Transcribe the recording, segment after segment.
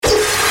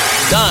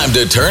Time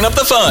to turn up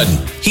the fun.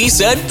 He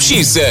said,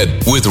 she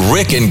said, with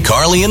Rick and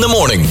Carly in the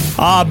morning.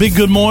 Big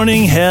good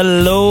morning.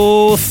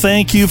 Hello.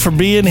 Thank you for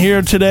being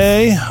here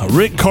today.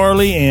 Rick,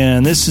 Carly,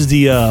 and this is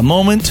the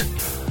moment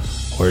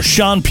where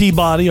Sean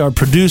Peabody, our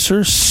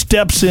producer,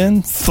 steps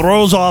in,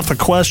 throws off a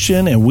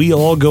question, and we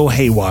all go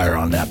haywire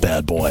on that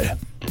bad boy.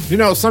 You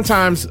know,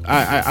 sometimes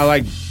I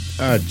like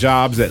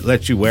jobs that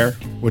let you wear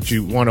what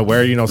you want to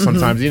wear. You know,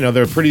 sometimes,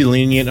 they're pretty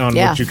lenient on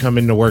what you come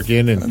into work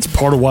in. And that's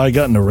part of why I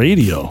got into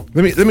radio.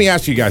 Let me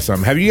ask you guys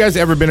something. Have you guys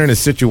ever been in a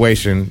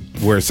situation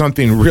where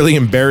something really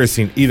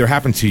embarrassing either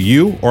happened to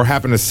you or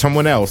happened to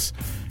someone else,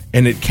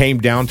 and it came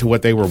down to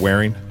what they were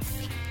wearing?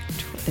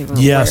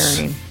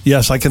 Yes.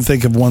 Yes, I can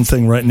think of one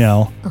thing right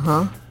now.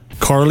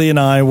 Carly and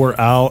I were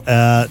out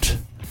at,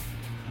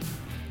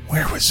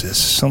 where was this?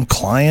 Some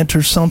client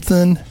or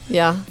something?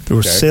 Yeah. There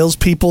were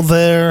salespeople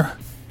there,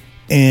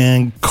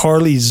 and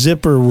Carly's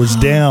zipper was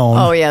down.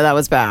 Oh, yeah, that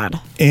was bad.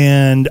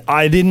 And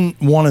I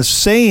didn't want to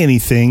say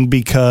anything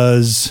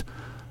because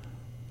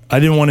I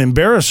didn't want to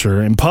embarrass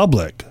her in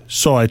public.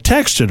 So I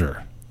texted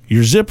her,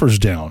 your zipper's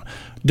down.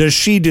 Does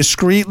she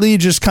discreetly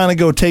just kind of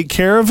go take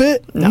care of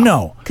it?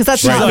 No. Because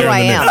that's not who I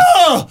am.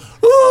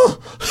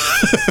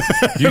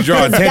 You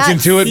draw attention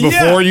to it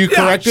before you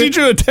correct it? She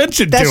drew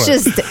attention to it. That's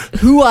just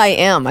who I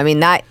am. I mean,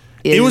 that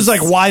is it was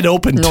like wide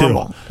open,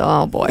 normal. too.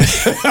 Oh, boy.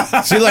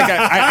 See, like,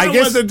 I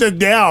guess. wasn't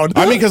down.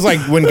 I mean, because, like,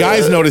 when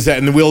guys notice that,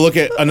 and then we'll look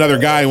at another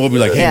guy and we'll be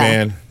like, hey,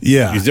 man,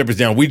 your zipper's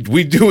down. We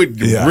do it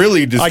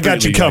really discreetly. I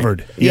got you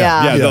covered.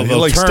 Yeah. They'll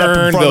like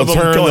turn,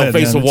 they'll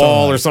face a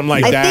wall or something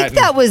like that. I think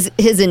that was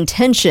his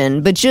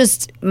intention, but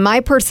just my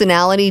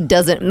personality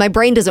my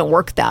brain doesn't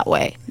work that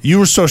way. You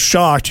were so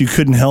shocked you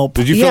couldn't help.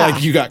 Did you feel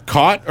like you got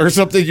caught or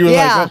something? You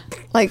were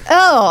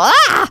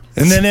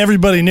And then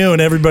everybody knew,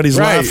 and everybody's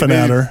laughing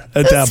at her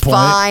at that point.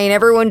 Fine.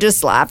 Everyone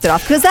just laughed it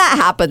off because that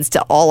happens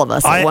to all of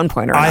us at one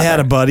point or another. I had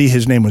a buddy.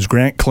 His name was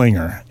Grant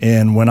Klinger,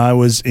 and when I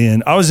was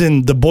in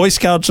the Boy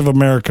Scouts of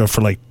America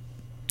for like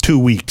 2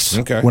 weeks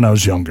when I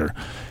was younger.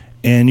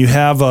 And you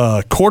have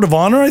a court of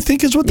honor, I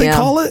think is what they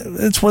call it.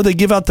 It's where they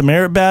give out the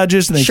merit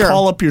badges, and they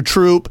call up your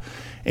troop,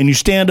 and you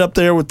stand up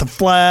there with the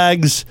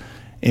flags.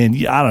 And,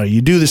 I don't know,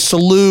 you do the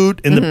salute,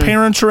 and the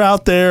parents are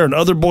out there, and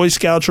other Boy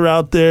Scouts are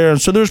out there.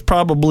 And so there's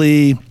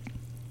probably,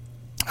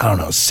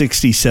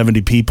 60,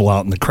 70 people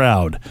out in the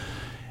crowd.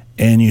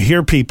 And you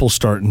hear people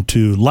starting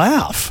to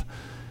laugh.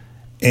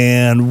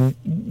 And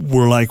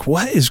we're like,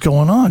 what is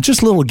going on?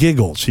 Just little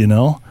giggles,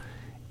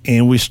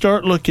 And we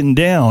start looking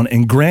down,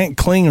 and Grant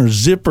Klinger's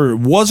zipper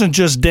wasn't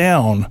just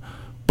down,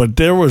 but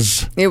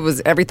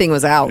everything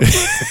was out.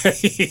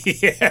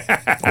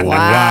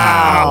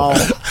 Wow.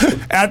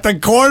 At the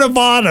court of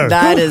honor.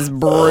 That is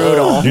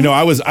brutal.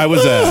 I was in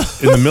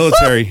the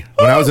military.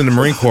 When I was in the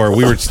Marine Corps,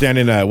 we were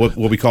standing what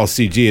we call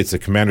CG. It's a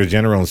Commander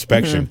General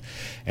Inspection.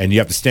 And you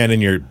have to stand in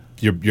your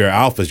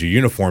alphas, your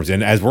uniforms.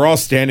 And as we're all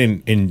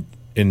standing in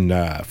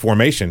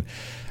formation,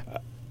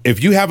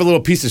 if you have a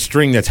little piece of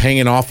string that's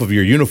hanging off of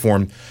your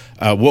uniform,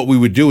 what we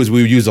would do is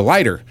we would use a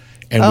lighter.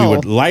 And we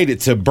would light it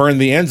to burn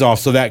the ends off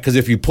so that, because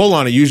if you pull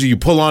on it, usually you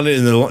pull on it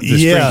and the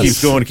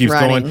string keeps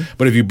going.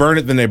 But if you burn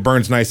it, then it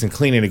burns nice and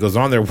clean and it goes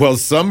on there. Well,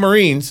 some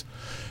Marines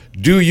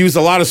do use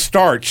a lot of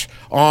starch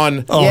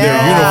on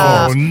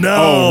their uniforms.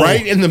 No.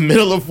 Right in the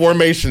middle of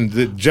formation.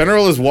 The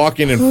general is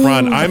walking in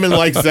front. I'm in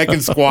like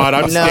second squad.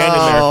 I'm standing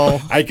there.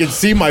 I can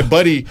see my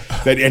buddy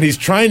and he's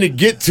trying to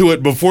get to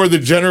it before the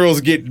general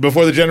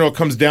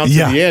comes down to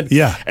the end.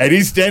 Yeah. And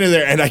he's standing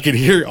there, and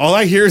all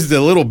I hear is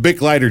the little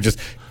Bic lighter just.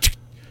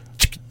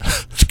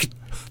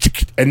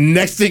 And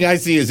next thing I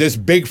see is this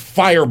big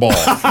fireball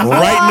right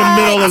in the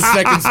middle of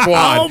second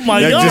squad. Oh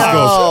my God.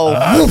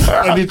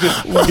 That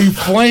just goes, and he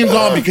flames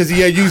on because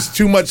he had used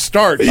too much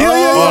starch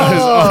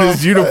on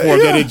his uniform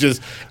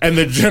and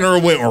the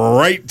general went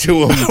right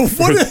to him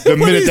the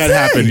minute that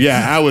happened.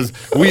 Yeah,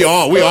 we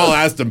all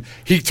asked him.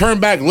 He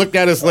turned back, looked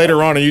at us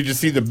later on, and you just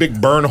see the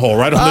big burn hole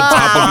right on the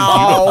top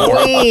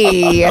of his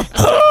uniform.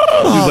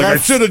 He's like, I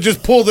should have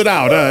just pulled it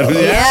out.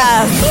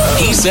 Yeah.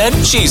 He said,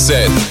 she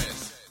said.